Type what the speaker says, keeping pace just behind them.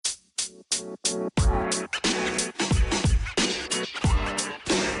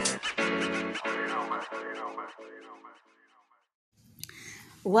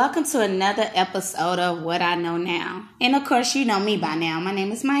Welcome to another episode of What I Know Now. And of course, you know me by now. My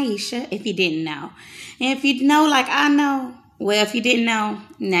name is Maisha, if you didn't know. And if you know like I know, well, if you didn't know,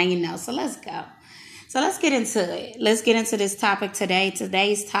 now you know. So let's go. So let's get into it. Let's get into this topic today.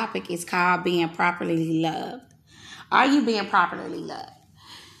 Today's topic is called being properly loved. Are you being properly loved?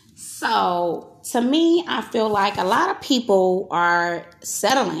 So to me, I feel like a lot of people are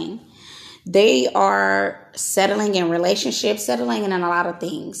settling. They are settling in relationships, settling in a lot of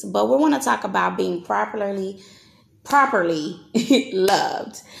things. But we want to talk about being properly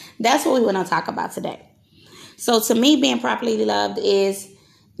loved. That's what we want to talk about today. So to me, being properly loved is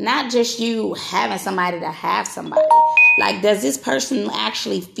not just you having somebody to have somebody. Like, does this person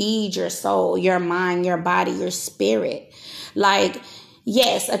actually feed your soul, your mind, your body, your spirit? Like,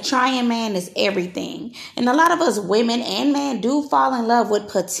 yes, a trying man is everything. And a lot of us women and men do fall in love with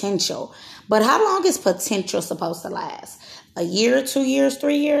potential. But how long is potential supposed to last? A year, 2 years,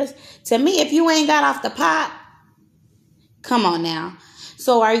 3 years? To me, if you ain't got off the pot, come on now.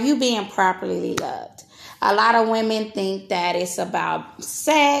 So are you being properly loved? A lot of women think that it's about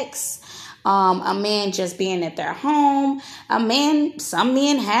sex, a man just being at their home. Some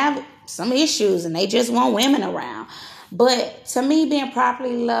men have some issues and they just want women around. But to me, being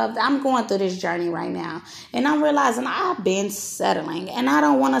properly loved, I'm going through this journey right now. And I'm realizing I've been settling and I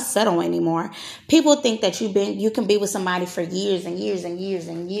don't want to settle anymore. People think that you can be with somebody for years and years and years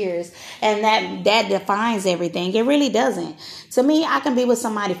and years. And that defines everything. It really doesn't. To me, I can be with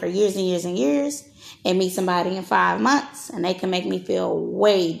somebody for years and years and years and meet somebody in 5 months and they can make me feel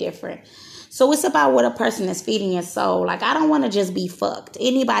way different. So it's about what a person is feeding your soul. Like, I don't want to just be fucked.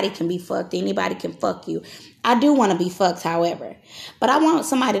 Anybody can be fucked. Anybody can fuck you. I do want to be fucked, however. But I want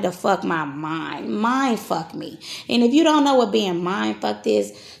somebody to fuck my mind. Mind fuck me. And if you don't know what being mind fucked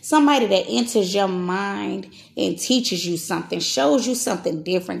is, somebody that enters your mind and teaches you something, shows you something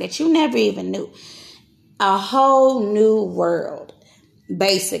different that you never even knew. A whole new world,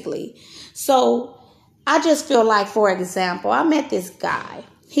 basically. So I just feel like, for example, I met this guy.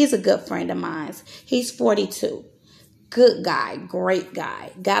 He's a good friend of mine. He's 42. Good guy, great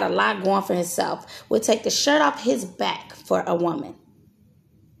guy. Got a lot going for himself. Would take the shirt off his back for a woman.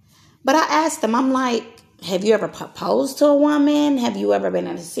 But I asked him, I'm like, have you ever proposed to a woman? Have you ever been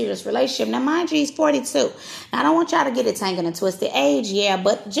in a serious relationship? Now, mind you, he's 42. Now, I don't want y'all to get it tangled and twisted. Age, yeah,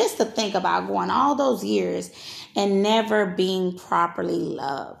 but just to think about going all those years and never being properly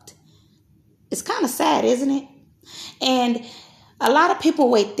loved. It's kind of sad, isn't it? And a lot of people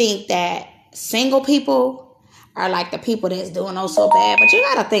would think that single people are like the people that's doing oh so bad. But you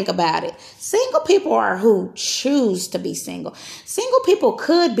got to think about it. Single people are who choose to be single. Single people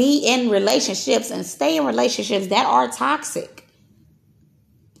could be in relationships and stay in relationships that are toxic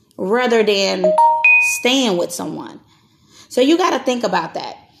rather than staying with someone. So you got to think about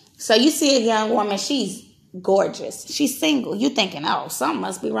that. So you see a young woman, she's gorgeous. She's single. You thinking, oh, something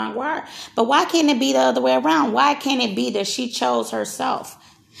must be wrong with her. But why can't it be the other way around? Why can't it be that she chose herself?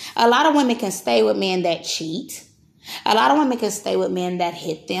 A lot of women can stay with men that cheat. A lot of women can stay with men that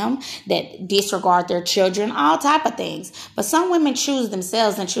hit them, that disregard their children, all type of things. But some women choose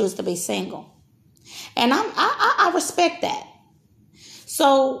themselves and choose to be single. And I respect that.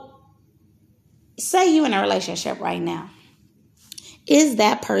 So say you in a relationship right now. Is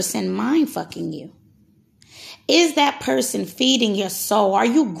that person mind fucking you? Is that person feeding your soul? Are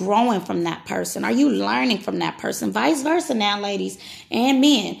you growing from that person? Are you learning from that person? Vice versa now, ladies and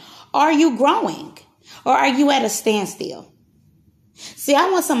men. Are you growing? Or are you at a standstill? See, I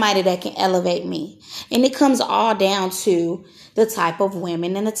want somebody that can elevate me. And it comes all down to the type of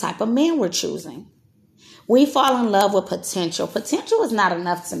women and the type of men we're choosing. We fall in love with potential. Potential is not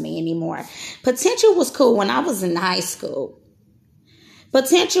enough to me anymore. Potential was cool when I was in high school.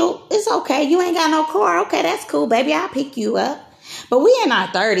 Potential, it's okay. You ain't got no car. Okay, that's cool, baby. I'll pick you up. But we in our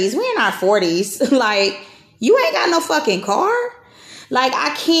 30s. We in our 40s. Like, you ain't got no fucking car. Like,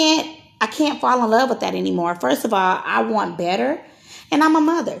 I can't fall in love with that anymore. First of all, I want better. And I'm a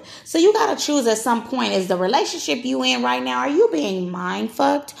mother. So you got to choose at some point. Is the relationship you in right now, are you being mind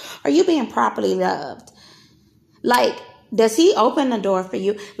fucked? Are you being properly loved? Like, does he open the door for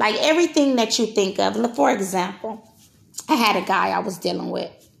you? Like, everything that you think of. For example, I had a guy I was dealing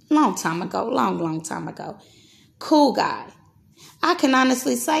with long time ago. Cool guy. I can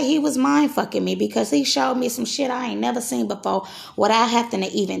honestly say he was mind fucking me because he showed me some shit I ain't never seen before without having to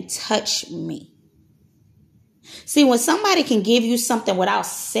even touch me. See, when somebody can give you something without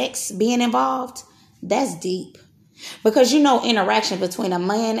sex being involved, that's deep. Because interaction between a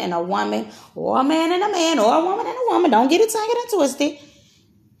man and a woman, or a man and a man, or a woman and a woman, don't get it tangled and twisted.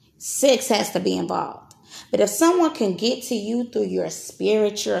 Sex has to be involved. But if someone can get to you through your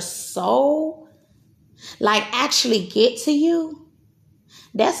spirit, your soul, like actually get to you,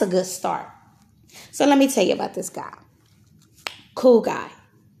 that's a good start. So let me tell you about this guy. Cool guy.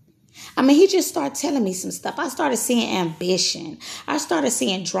 He just started telling me some stuff. I started seeing ambition. I started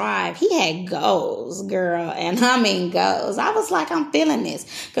seeing drive. He had goals, girl. And goals. I was like, I'm feeling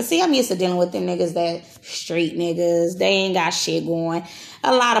this. Because, see, I'm used to dealing with them niggas that street niggas. They ain't got shit going.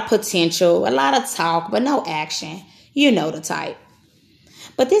 A lot of potential. A lot of talk, but no action. You know the type.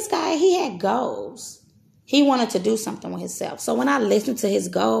 But this guy, he had goals. He wanted to do something with himself. So when I listened to his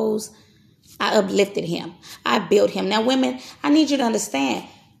goals, I uplifted him. I built him. Now, women, I need you to understand,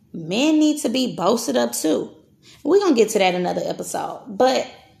 men need to be boasted up too. We're going to get to that in another episode. But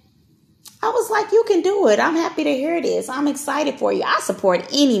I was like, you can do it. I'm happy to hear this. I'm excited for you. I support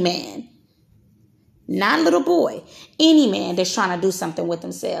any man, not little boy, any man that's trying to do something with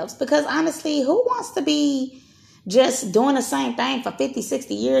themselves. Because honestly, who wants to be just doing the same thing for 50,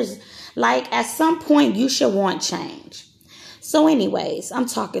 60 years? Like, at some point, you should want change. So anyways, I'm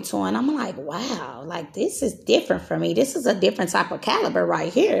talking to him. I'm like, wow, like this is different for me. This is a different type of caliber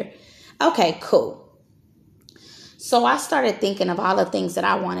right here. Okay, cool. So I started thinking of all the things that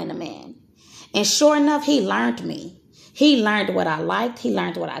I want in a man. And sure enough, he learned me. He learned what I liked. He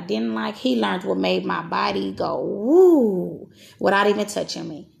learned what I didn't like. He learned what made my body go woo without even touching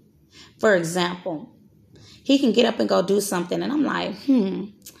me. For example, he can get up and go do something. And I'm like,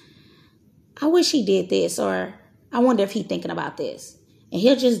 I wish he did this, or I wonder if he's thinking about this. And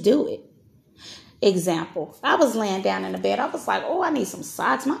he'll just do it. Example, I was laying down in the bed. I was like, oh, I need some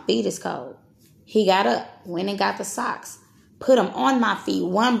socks. My feet is cold. He got up, went and got the socks. Put them on my feet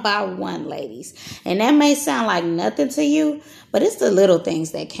one by one, ladies. And that may sound like nothing to you, but it's the little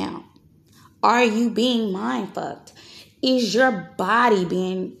things that count. Are you being mind fucked? Is your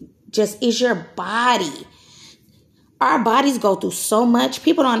body is your body? Our bodies go through so much.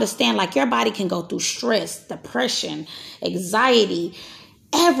 People don't understand, like, your body can go through stress, depression, anxiety,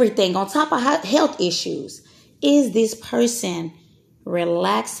 everything on top of health issues. Is this person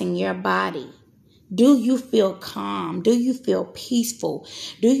relaxing your body? Do you feel calm? Do you feel peaceful?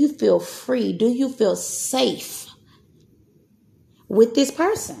 Do you feel free? Do you feel safe with this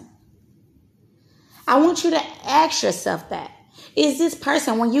person? I want you to ask yourself that. Is this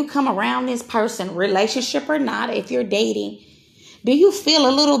person, when you come around this person, relationship or not, if you're dating, do you feel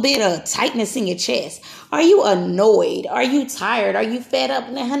a little bit of tightness in your chest? Are you annoyed? Are you tired? Are you fed up?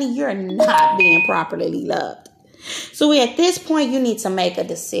 Now, honey, you're not being properly loved. So at this point, you need to make a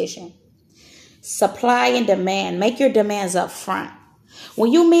decision. Supply and demand. Make your demands up front.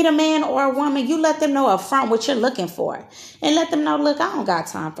 When you meet a man or a woman, you let them know up front what you're looking for. And let them know, look, I don't got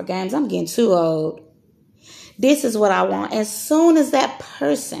time for games. I'm getting too old. This is what I want. As soon as that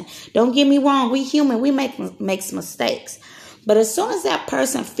person, don't get me wrong, we human, we make mistakes. But as soon as that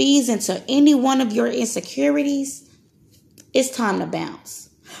person feeds into any one of your insecurities, it's time to bounce.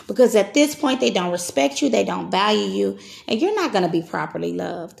 Because at this point, they don't respect you, they don't value you, and you're not going to be properly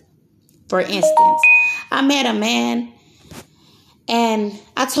loved. For instance, I met a man and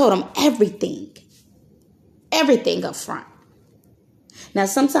I told him everything up front. Now,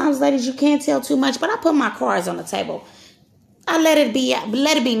 sometimes, ladies, you can't tell too much, but I put my cards on the table. I let it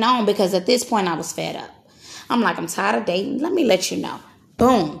be known, because at this point I was fed up. I'm like, I'm tired of dating. Let me let you know.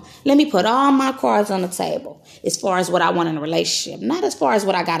 Boom. Let me put all my cards on the table as far as what I want in a relationship. Not as far as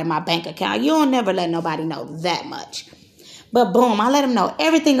what I got in my bank account. You'll never let nobody know that much. But boom, I let them know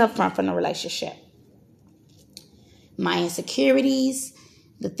everything up front from the relationship. My insecurities,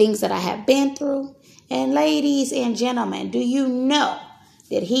 the things that I have been through. And ladies and gentlemen, do you know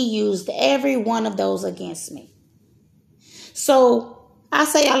that he used every one of those against me? So I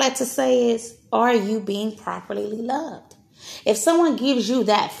say all that to say is, are you being properly loved? If someone gives you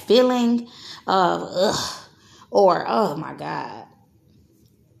that feeling of or oh my God,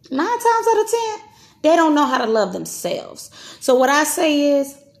 9 times out of 10, they don't know how to love themselves. So what I say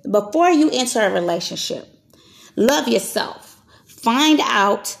is, before you enter a relationship, love yourself. Find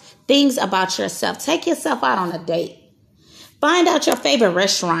out things about yourself. Take yourself out on a date. Find out your favorite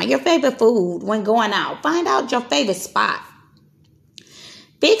restaurant, your favorite food when going out. Find out your favorite spot.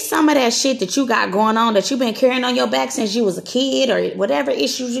 Fix some of that shit that you got going on that you've been carrying on your back since you was a kid, or whatever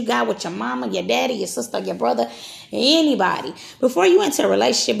issues you got with your mama, your daddy, your sister, your brother, anybody, before you enter a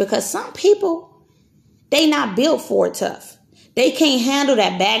relationship. Because some people, they not built for it tough. They can't handle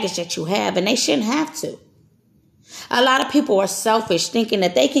that baggage that you have, and they shouldn't have to. A lot of people are selfish, thinking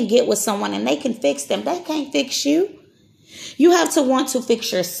that they can get with someone and they can fix them. They can't fix you. You have to want to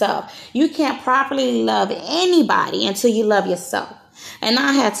fix yourself. You can't properly love anybody until you love yourself. And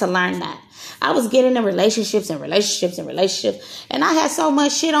I had to learn that. I was getting in relationships, and I had so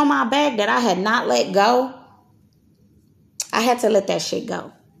much shit on my back that I had not let go. I had to let that shit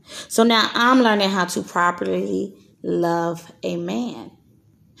go. So now I'm learning how to properly love a man.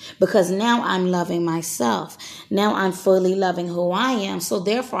 Because now I'm loving myself. Now I'm fully loving who I am. So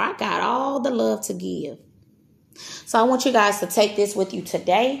therefore, I got all the love to give. So I want you guys to take this with you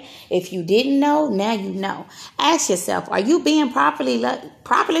today. If you didn't know, now you know. Ask yourself, are you being properly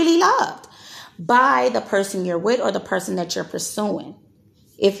loved by the person you're with or the person that you're pursuing?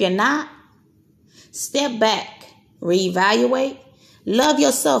 If you're not, step back, reevaluate, love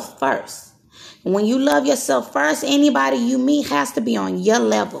yourself first. When you love yourself first, anybody you meet has to be on your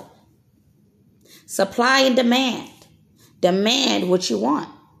level. Supply and demand. Demand what you want.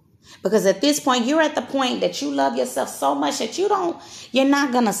 Because at this point, you're at the point that you love yourself so much that you're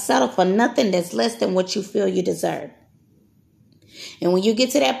not going to settle for nothing that's less than what you feel you deserve. And when you get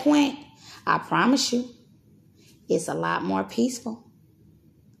to that point, I promise you, it's a lot more peaceful.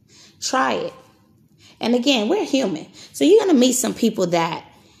 Try it. And again, we're human. So you're going to meet some people that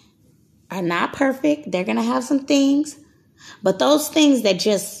are not perfect. They're going to have some things. But those things that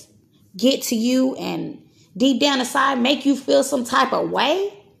just get to you and deep down inside make you feel some type of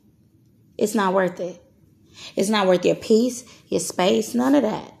way, it's not worth it. It's not worth your peace, your space, none of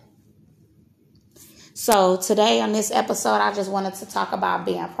that. So today on this episode, I just wanted to talk about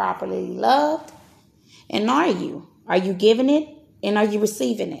being properly loved. And are you? Are you giving it? And are you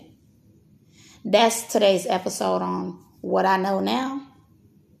receiving it? That's today's episode on what I know now.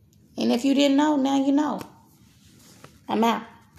 And if you didn't know, now you know. I'm out.